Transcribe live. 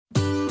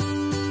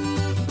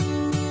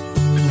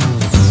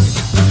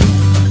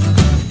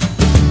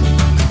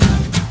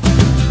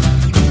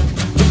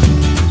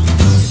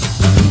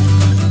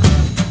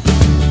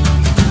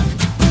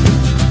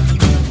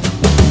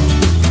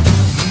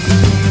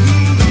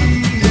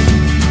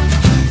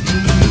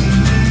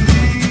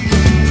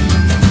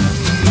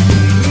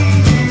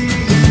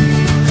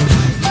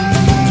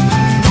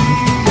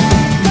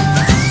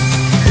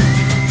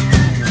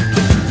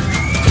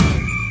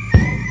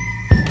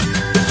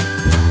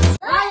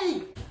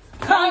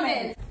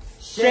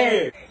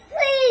share.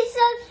 Please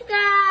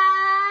subscribe.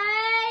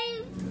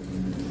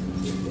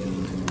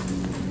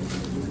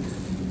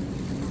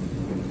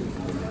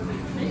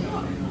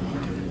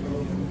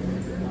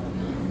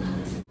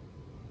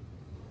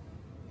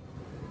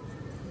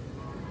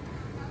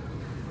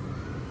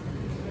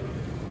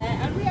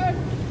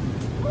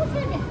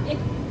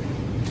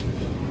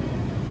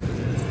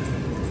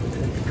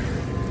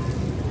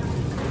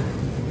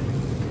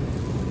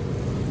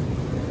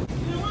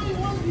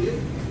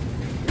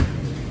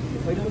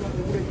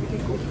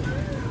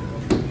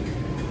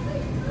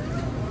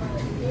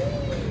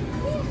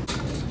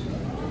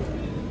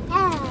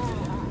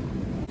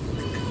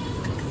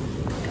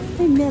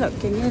 Mẹ đọc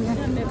kính lên nha.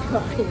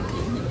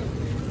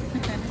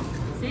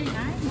 Say hi.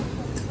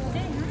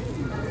 Say hi.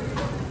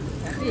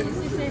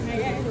 Say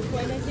hi. Được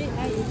quay lên say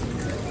hi.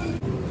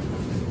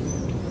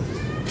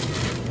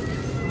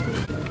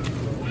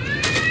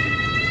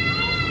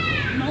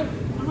 Nope.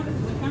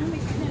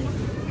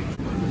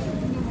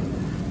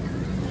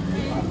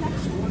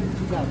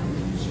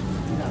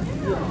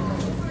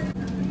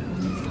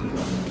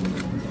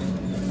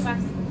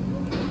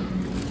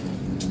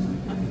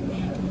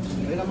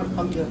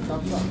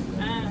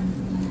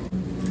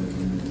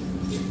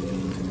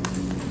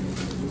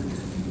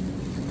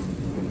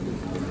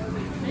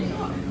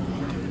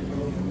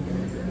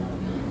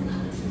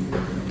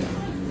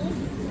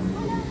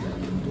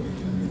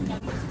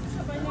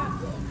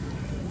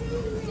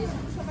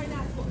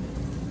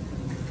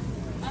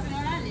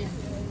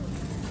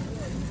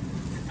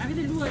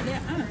 Cái đuôi đấy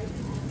à?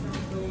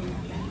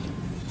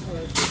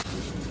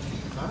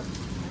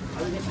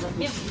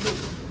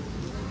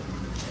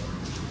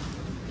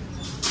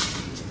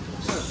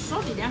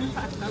 Sốt thì đang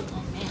phạt đâu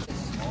nè.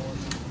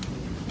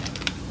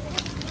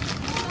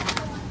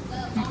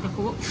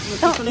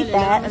 Don't eat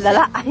that.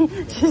 Lala.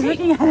 She's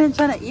looking at it and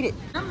trying to eat it.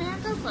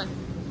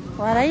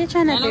 What are you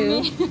trying to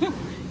do?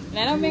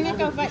 Lại đâu bên cái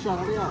câu vậy?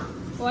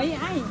 Ủa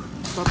ai?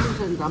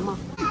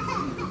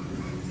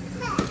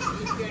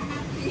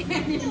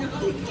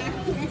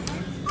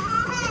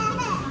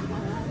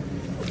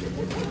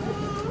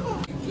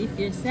 If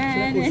you're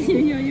sad and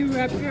you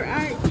rub your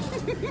eyes.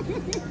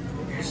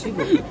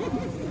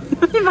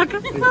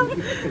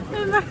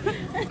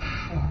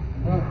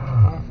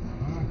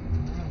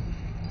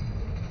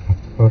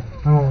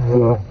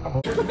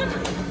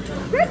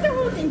 Where's the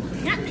whole thing?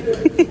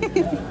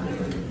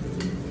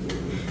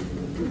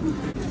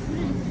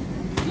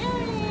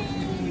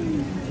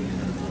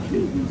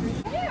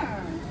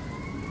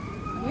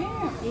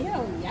 Where?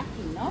 Ew,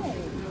 yucky, no.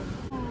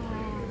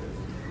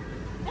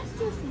 That's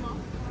too small.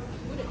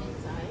 Put it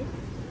inside.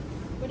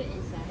 Put it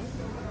inside.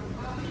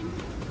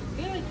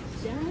 Good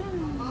job.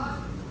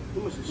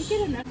 You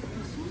get another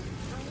piece.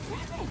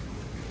 Grab it.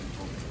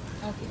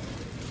 Okay.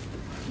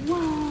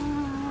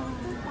 Wow.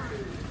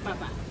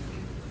 Papa.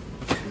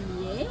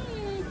 Yeah.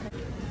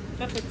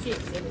 Papa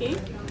chips, okay?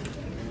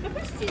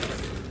 Papa chips.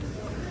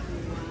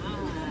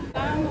 Wow.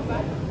 Lao mo ba?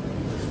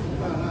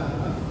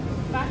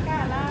 Baka,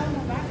 lao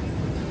mo ba?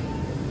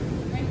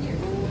 Right here.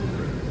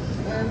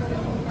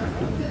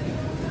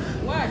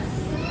 What?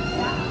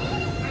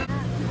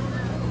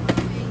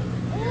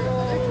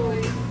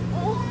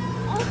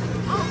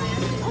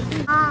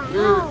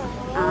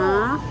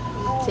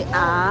 Say A.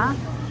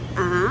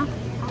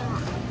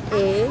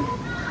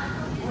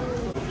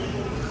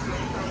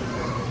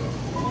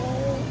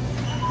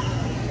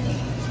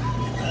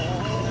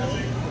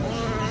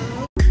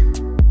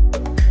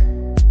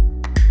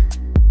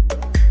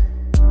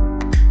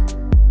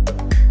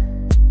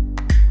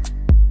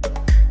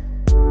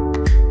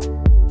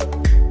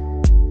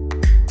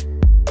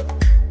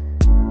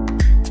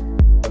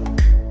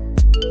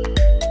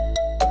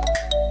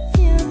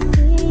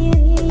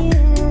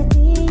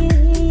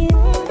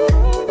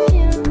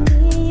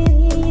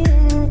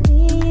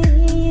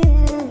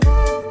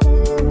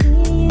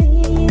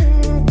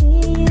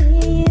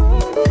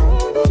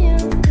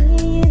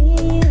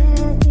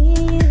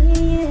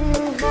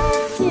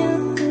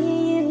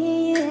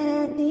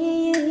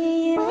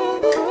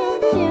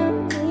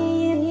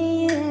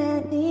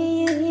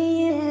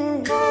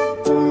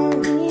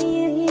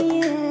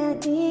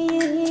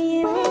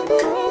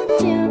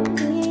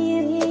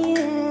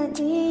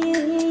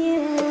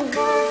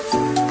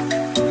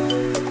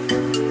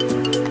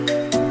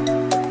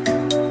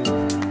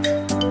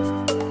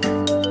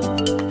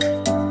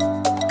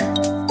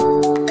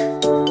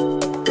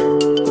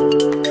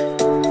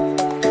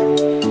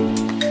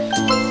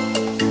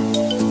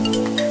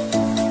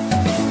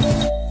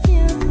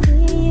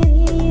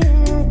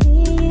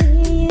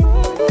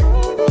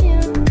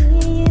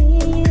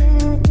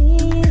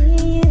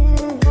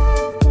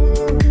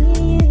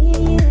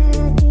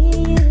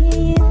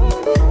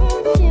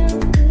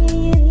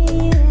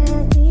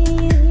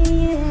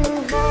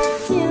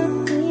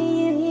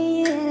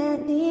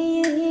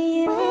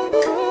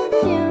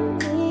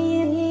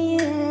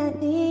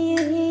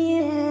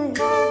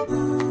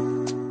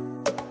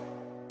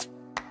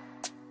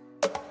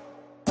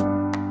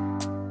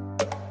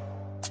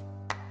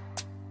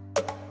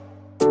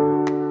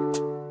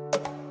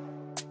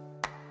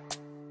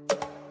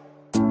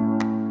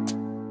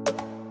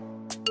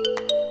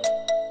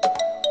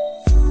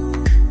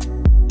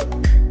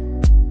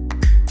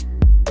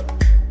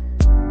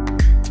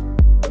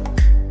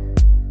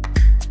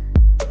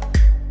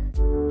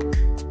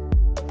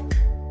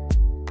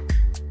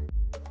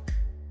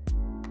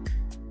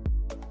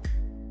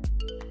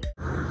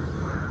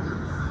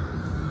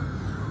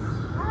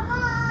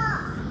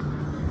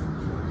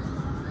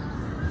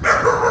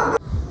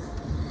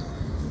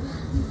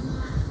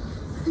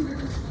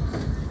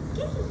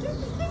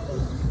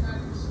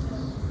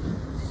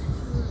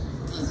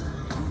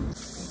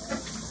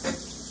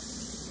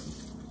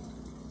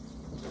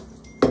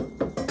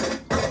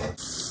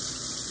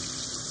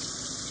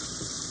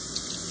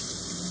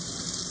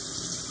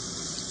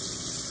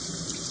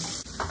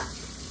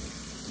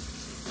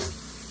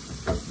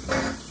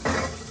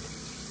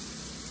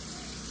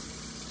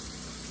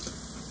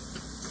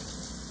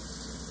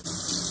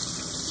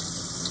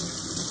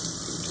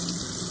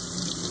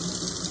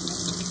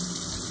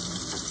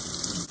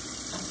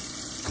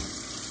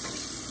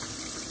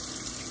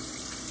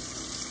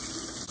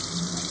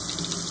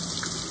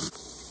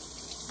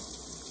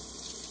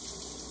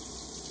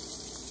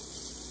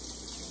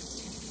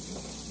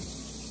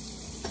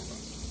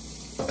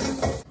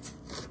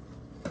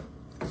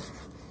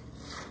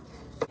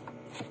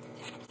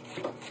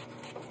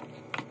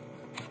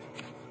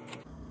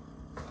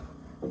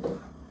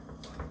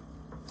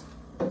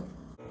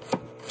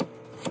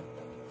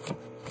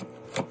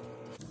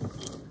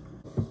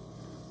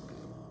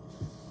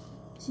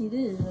 See,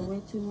 this is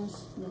way too much,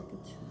 like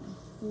it's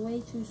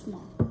way too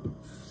small.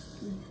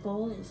 This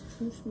bowl is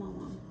too small,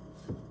 Mom.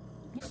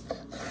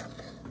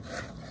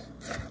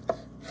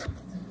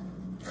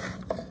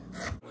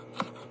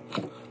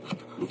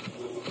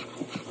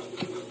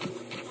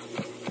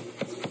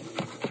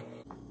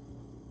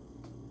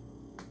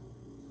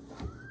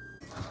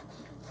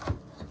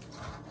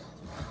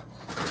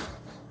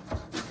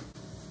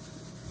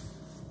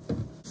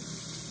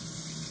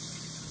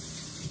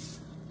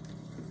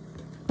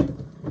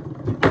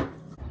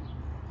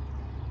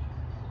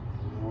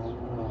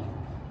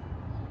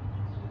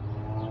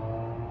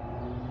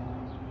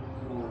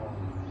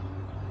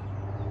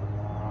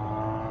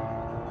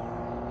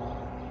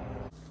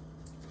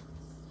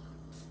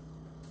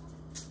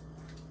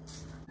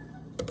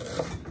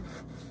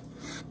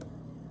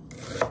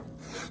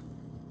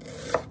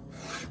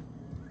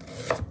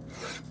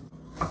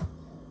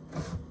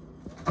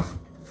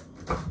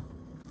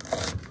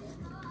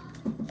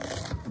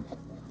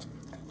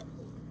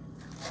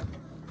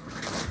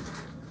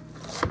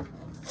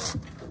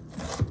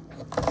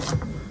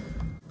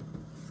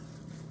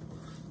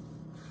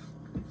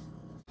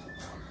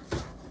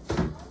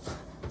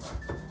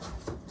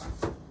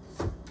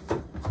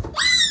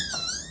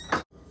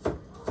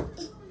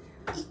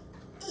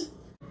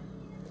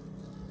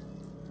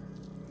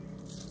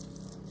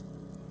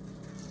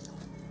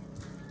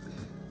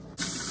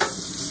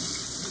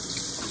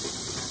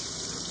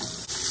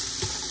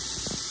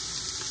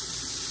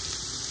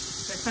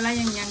 Pala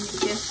yang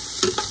dikit.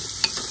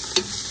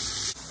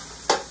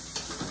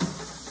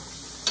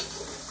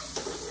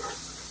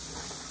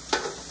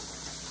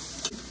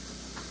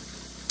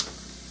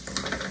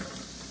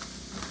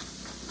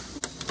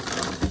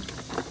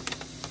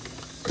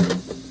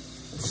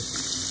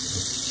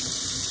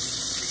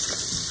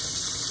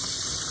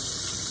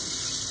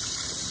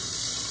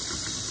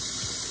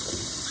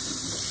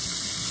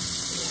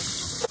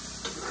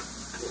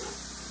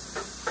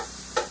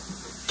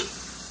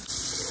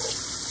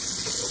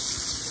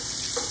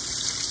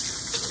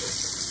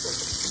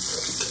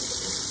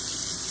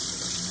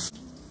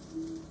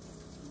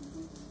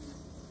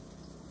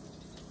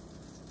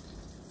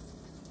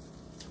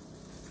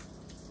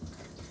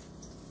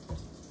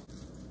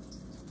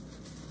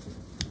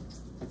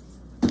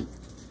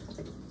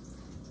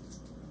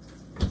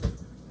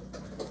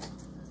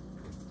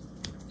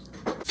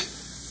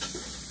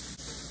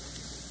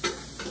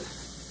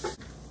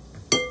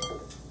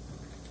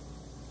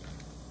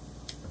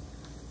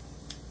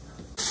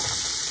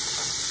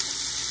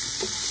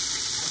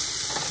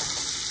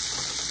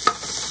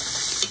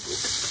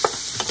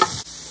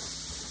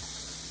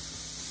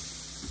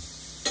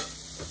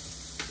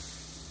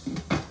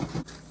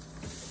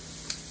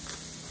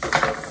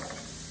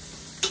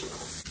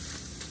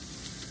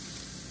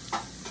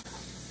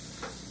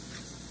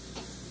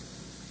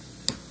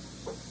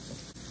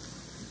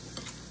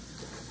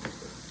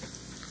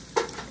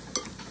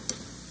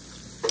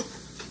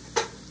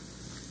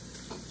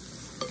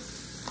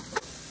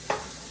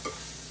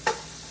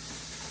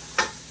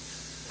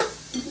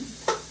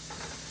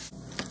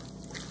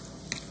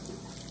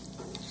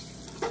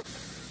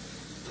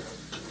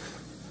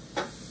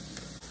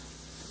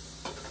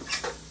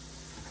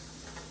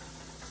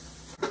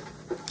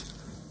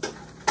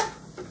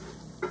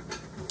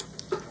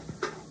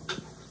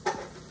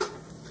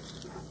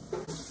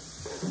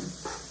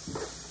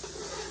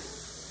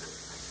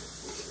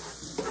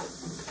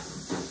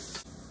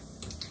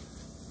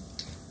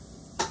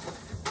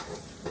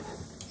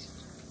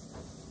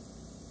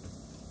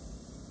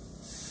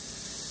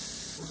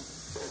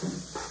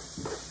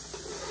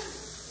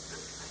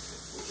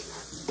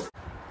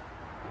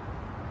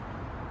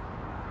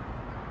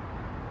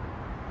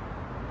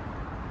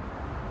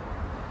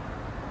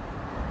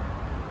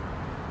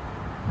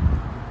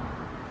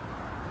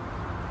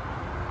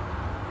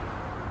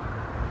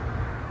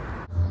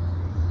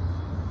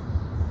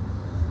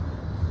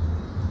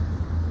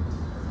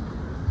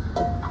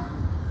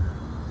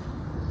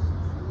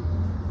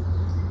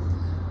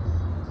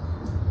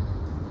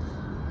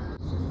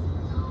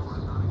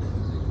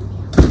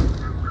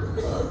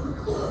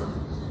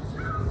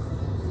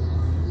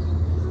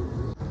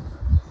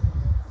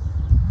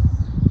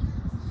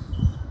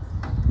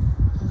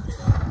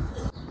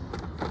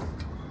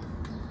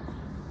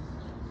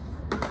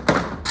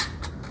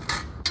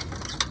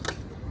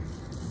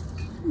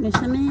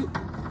 Listen it.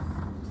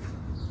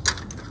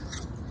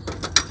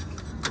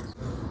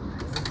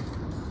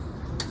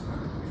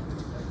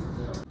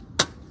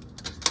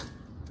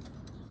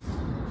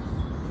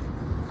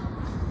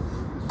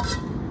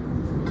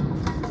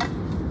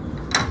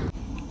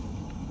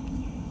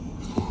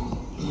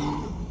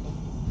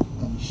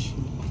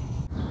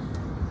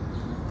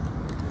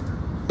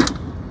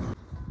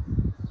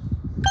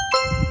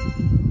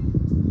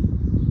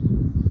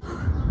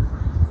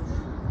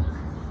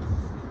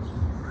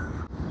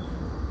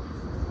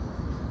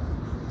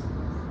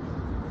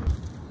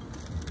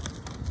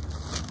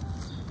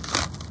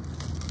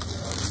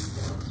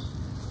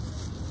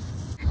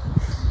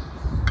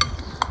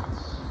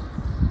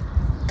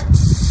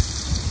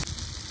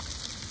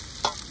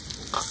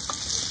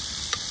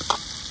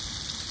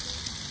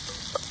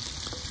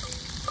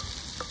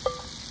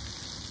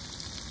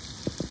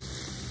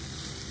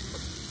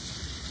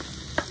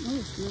 Oh,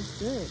 it smells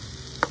good.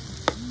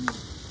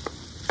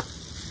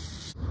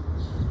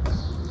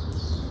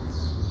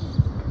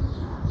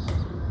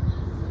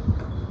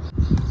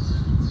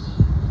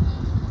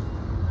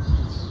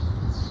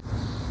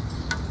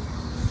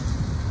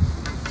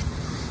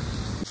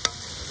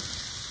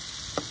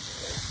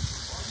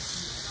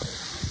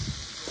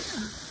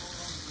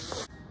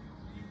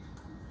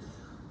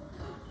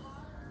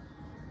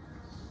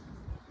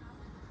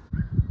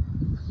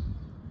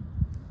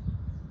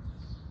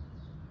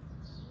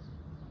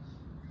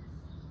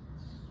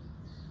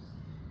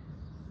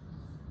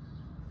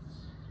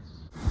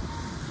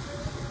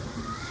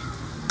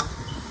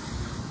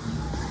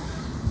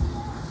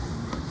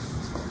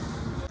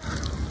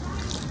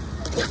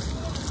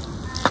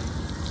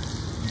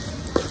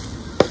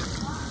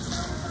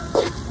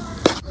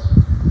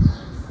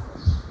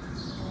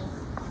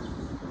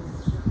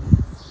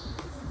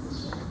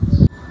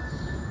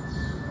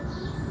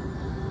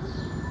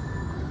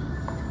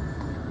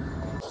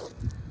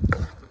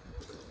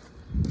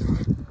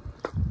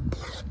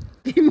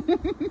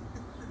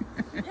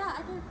 Yeah,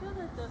 I can feel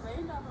the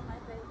raindrop on my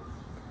face.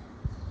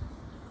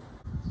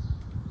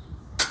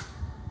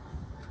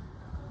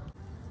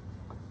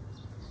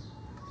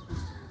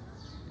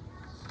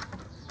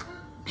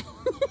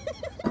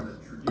 The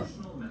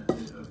traditional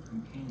method of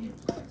companion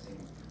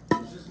planting,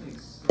 it just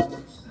makes so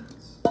much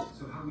sense.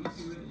 So how we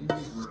do it in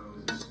these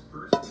rows is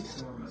first we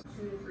form a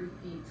 2 to 3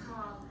 feet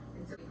tall,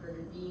 and so for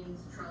the beans,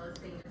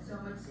 trellising, and so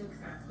much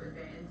success with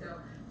it. And so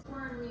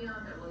cornmeal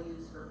that we'll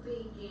use for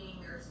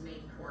baking or to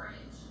make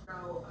porridge.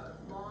 So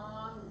a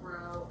long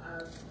row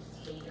of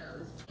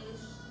potatoes,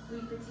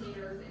 sweet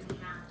potatoes and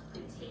half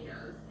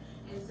potatoes.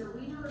 And so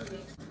we do a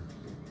mix.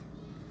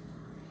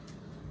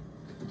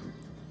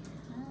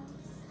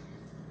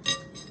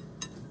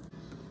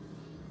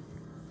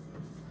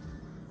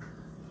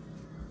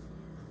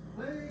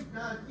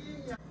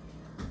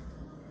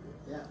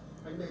 Yeah,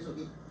 bánh mì sốt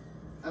đi.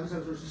 À, sao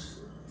rồi?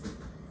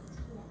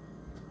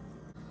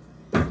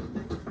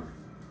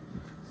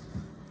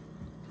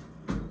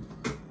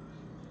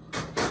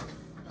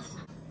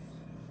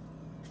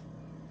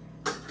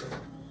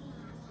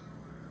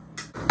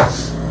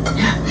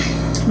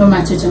 Lo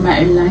ma cho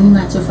mai lang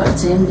ma cho fa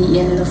chen bi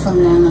yen lo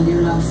fam lang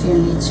lo lo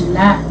fion li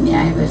chula ni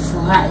ai be fo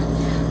hai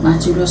ma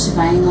cho lo se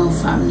vai ngo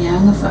fam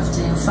yang fa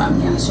te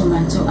fam yang so ma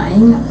cho ai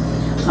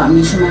fa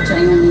mi so ma cho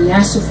ai ni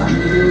ya so fam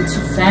ni to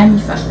fam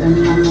fa pe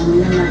mi ma mo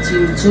ni ma cho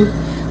YouTube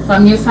fa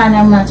mi fa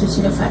na ma cho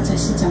lo fa ta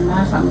si ta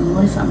ma fa mi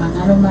mo fa ma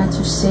ngalo ma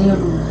cho se lo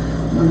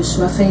lo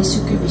so fa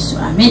su ke bi so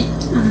amen.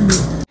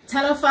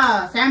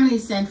 Talofa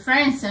families and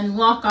friends, and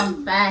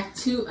welcome back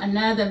to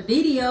another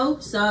video.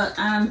 So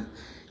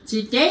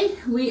today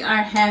we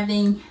are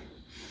having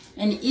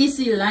an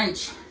easy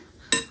lunch.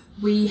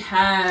 We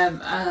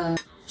have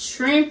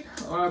shrimp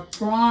or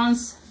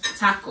prawns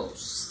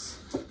tacos.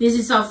 This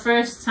is our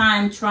first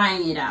time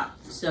trying it out,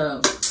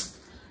 so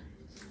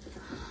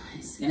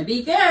it's gonna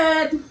be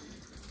good.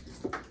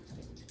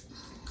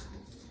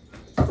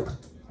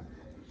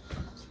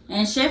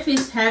 And Chef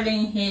is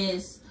having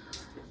his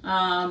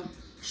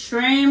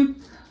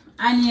shrimp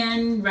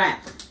onion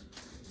wrap.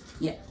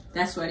 Yeah,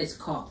 that's what it's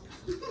called.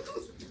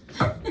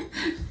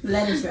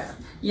 Lettuce wrap.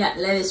 Yeah,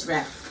 lettuce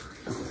wrap.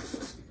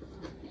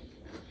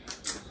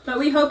 But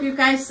we hope you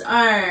guys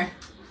are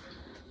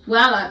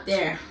well out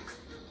there.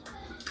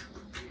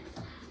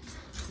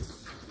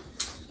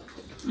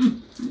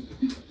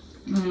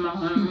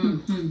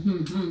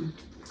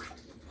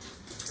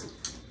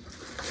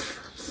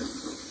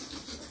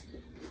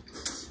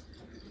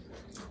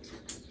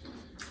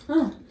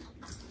 Oh,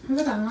 look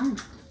at that line.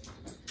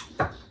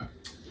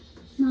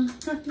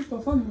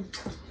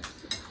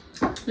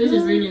 This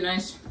is really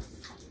nice.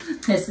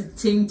 There's a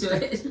ting to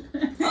it.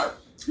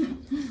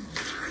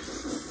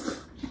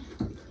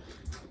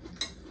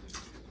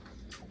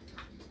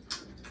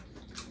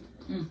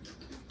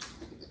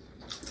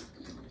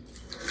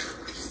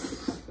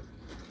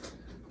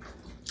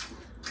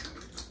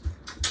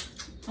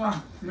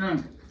 Oh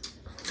man.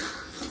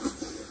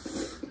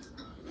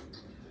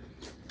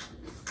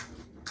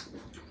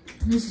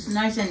 This is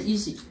nice and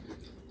easy.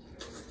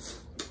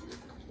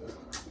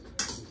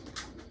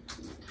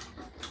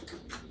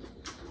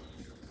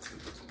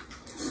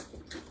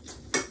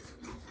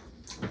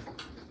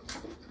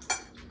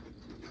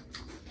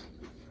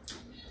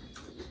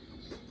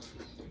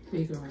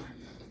 bigger one.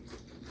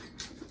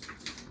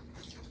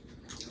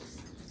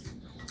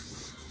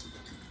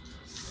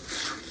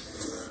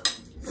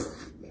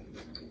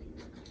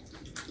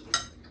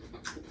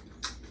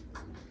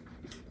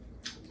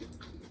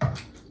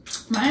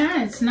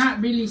 Mine, it's not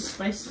really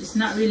spicy. It's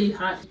not really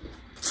hot.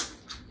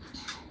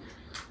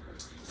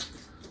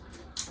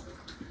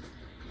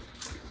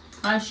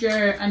 How's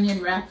your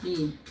onion wrap,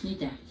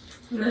 Nita?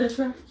 Lettuce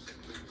wrap?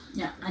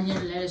 Yeah,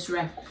 onion lettuce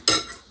wrap.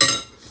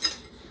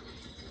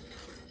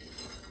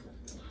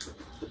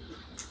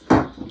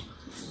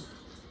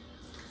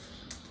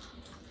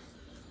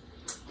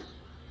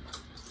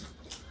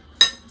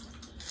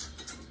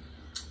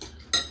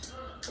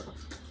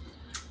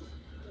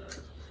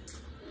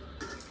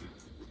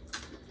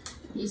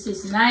 This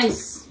is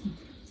nice,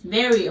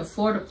 very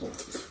affordable.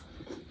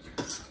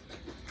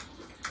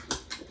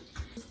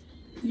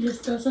 You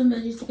just throw some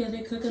veggies together,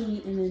 cook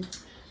them, and then...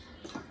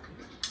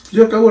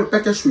 You can work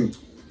package sweet.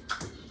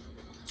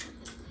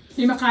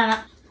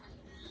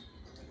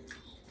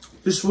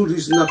 This food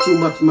is not too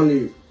much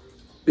money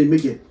they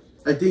make it.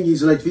 I think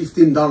it's like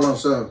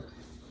 $15.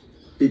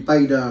 They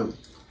buy the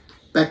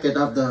packet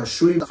of the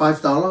shrimp,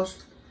 $5.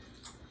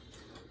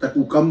 The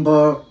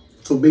cucumber,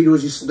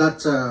 tomatoes is not...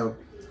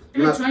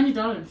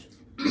 $20.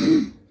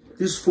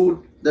 This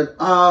food that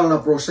all the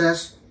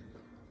process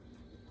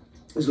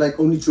is like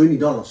only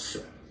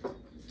 $20.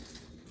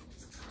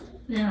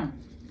 Yeah.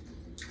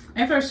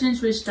 Ever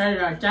since we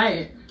started our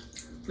diet,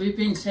 we've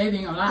been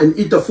saving a lot. And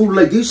eat the food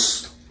like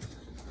this.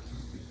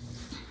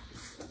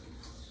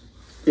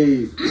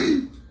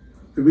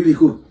 Really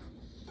good.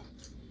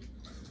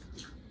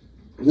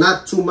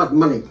 Not too much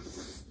money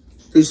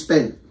to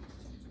spend.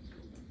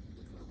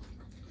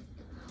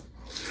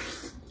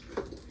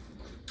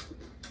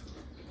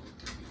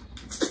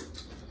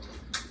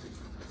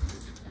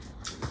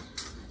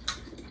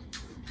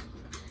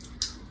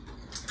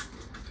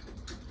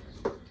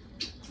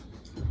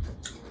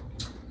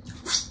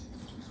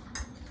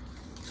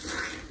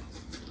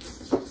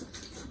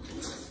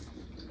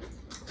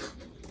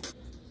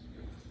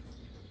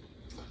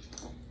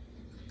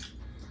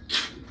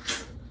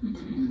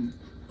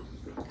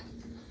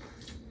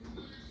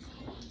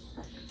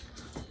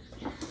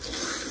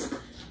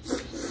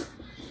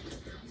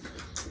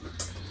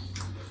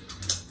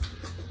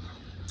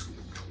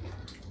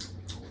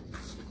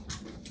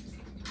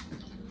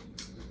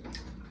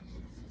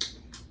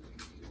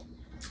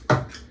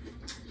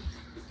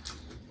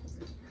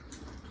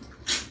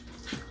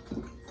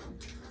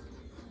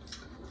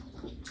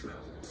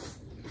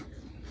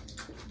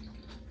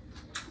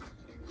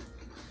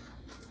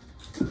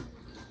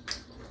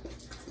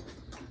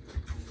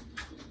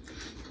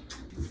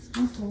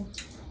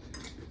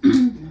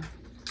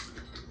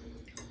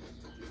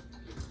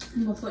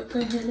 Go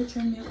ahead, let's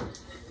try milk.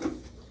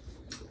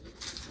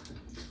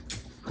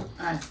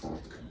 Alright.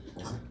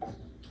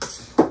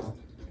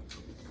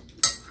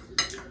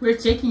 We're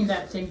taking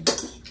that thing.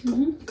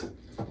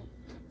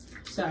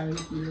 Sorry,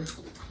 dear.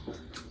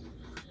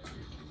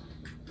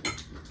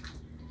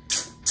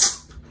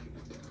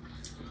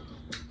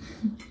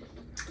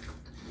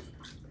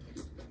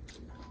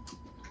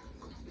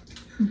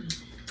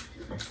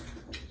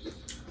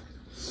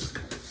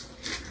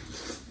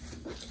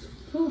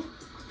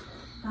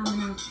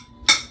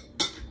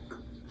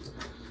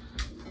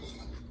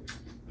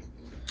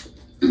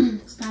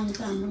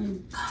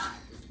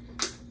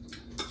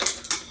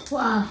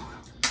 Wow.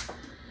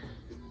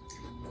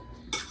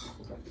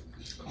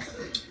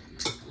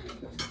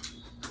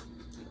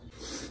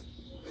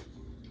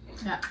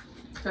 Yeah,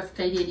 that's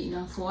did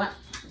enough for it.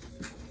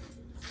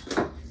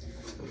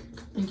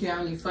 Thank you,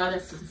 Heavenly Father,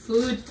 for the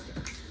food.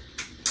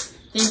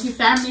 Thank you,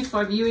 family,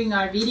 for viewing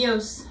our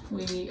videos.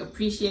 We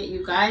appreciate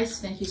you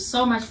guys. Thank you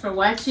so much for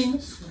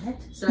watching.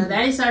 So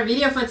that is our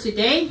video for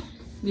today.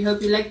 We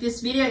hope you like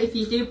this video. If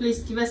you do, please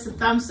give us a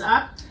thumbs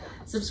up.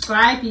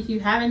 Subscribe if you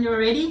haven't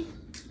already.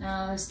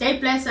 Stay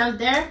blessed out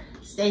there.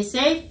 Stay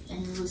safe.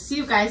 And we'll see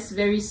you guys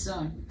very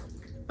soon.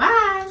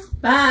 Bye.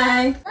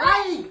 Bye.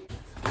 Bye.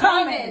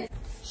 Comment.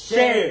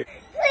 Share.